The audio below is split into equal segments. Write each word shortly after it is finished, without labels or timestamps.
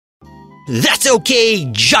That's okay,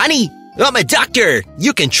 Johnny. I'm a doctor.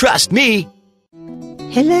 You can trust me.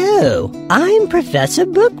 Hello, I'm Professor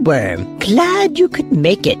Bookworm. Glad you could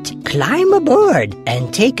make it. Climb aboard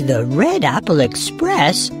and take the Red Apple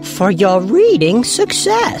Express for your reading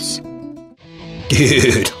success.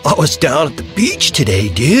 Dude, I was down at the beach today,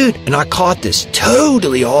 dude, and I caught this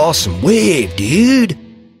totally awesome wave, dude.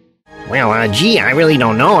 Well, gee, I really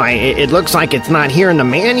don't know. It looks like it's not here in the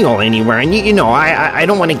manual anywhere, and I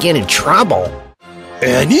don't want to get in trouble.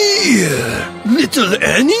 Annie, little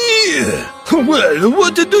Annie. Well,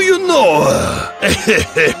 what do you know?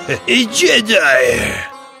 A Jedi.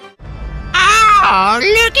 Oh,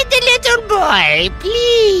 look at the little boy.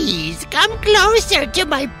 Please, come closer to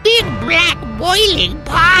my big black boiling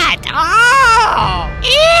pot. Oh!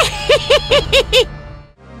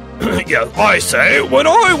 Yes, I say, when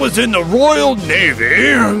I was in the Royal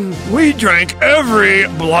Navy, we drank every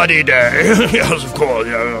bloody day. Yes, of course,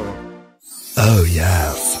 yeah. Oh,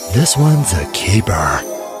 yes. This one's a keeper.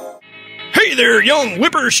 Hey there, young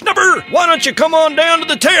whippersnapper! Why don't you come on down to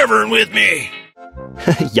the tavern with me?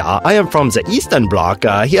 Yeah, I am from the Eastern Bloc,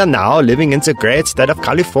 here now, living in the great state of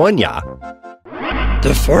California.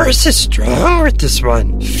 The Force is strong with this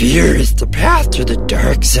one. Fear is the path to the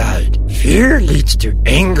dark side. Fear leads to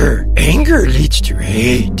anger. Anger leads to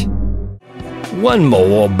hate. One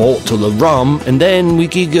more bolt to the rum, and then we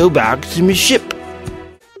can go back to my ship.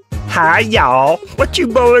 Hi, y'all. What you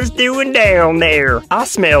boys doing down there? I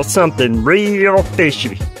smell something real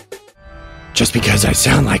fishy. Just because I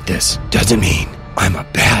sound like this doesn't mean I'm a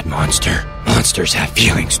bad monster. Monsters have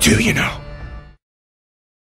feelings too, you know.